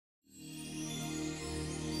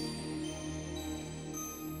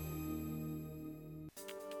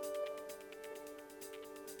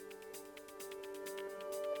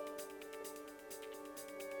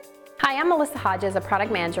Hi, I'm Melissa Hodges, a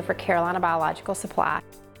product manager for Carolina Biological Supply.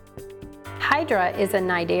 Hydra is a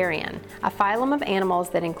cnidarian, a phylum of animals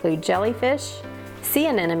that include jellyfish, sea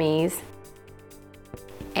anemones,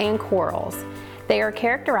 and corals. They are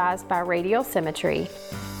characterized by radial symmetry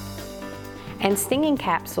and stinging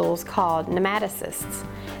capsules called nematocysts.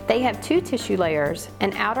 They have two tissue layers,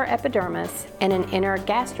 an outer epidermis and an inner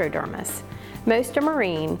gastrodermis. Most are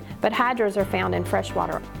marine, but hydras are found in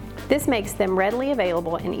freshwater. This makes them readily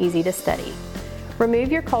available and easy to study. Remove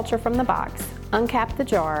your culture from the box, uncap the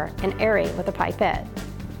jar, and aerate with a pipette.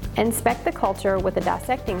 Inspect the culture with a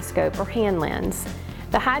dissecting scope or hand lens.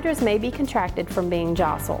 The hydras may be contracted from being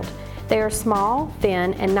jostled. They are small,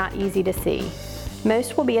 thin, and not easy to see.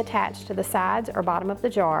 Most will be attached to the sides or bottom of the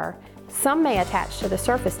jar. Some may attach to the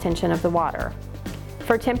surface tension of the water.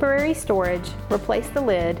 For temporary storage, replace the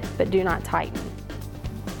lid, but do not tighten.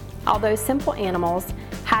 Although simple animals,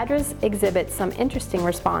 hydras exhibit some interesting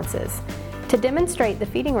responses. To demonstrate the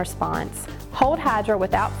feeding response, hold hydra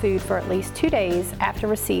without food for at least 2 days after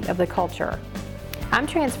receipt of the culture. I'm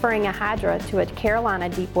transferring a hydra to a Carolina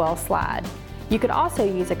deep well slide. You could also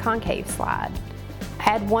use a concave slide.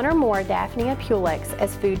 Add 1 or more Daphnia pulex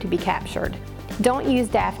as food to be captured. Don't use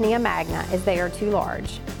Daphnia magna as they are too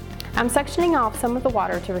large. I'm suctioning off some of the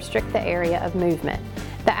water to restrict the area of movement.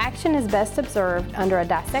 The action is best observed under a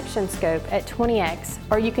dissection scope at 20x,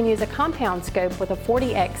 or you can use a compound scope with a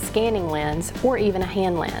 40x scanning lens or even a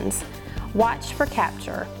hand lens. Watch for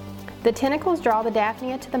capture. The tentacles draw the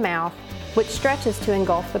Daphnia to the mouth, which stretches to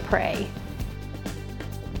engulf the prey.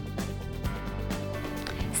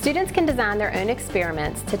 Students can design their own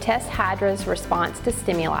experiments to test hydra's response to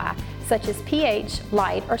stimuli, such as pH,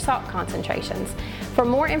 light, or salt concentrations. For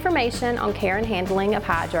more information on care and handling of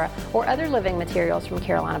hydra or other living materials from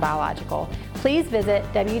Carolina Biological, please visit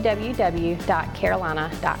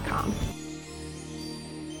www.carolina.com.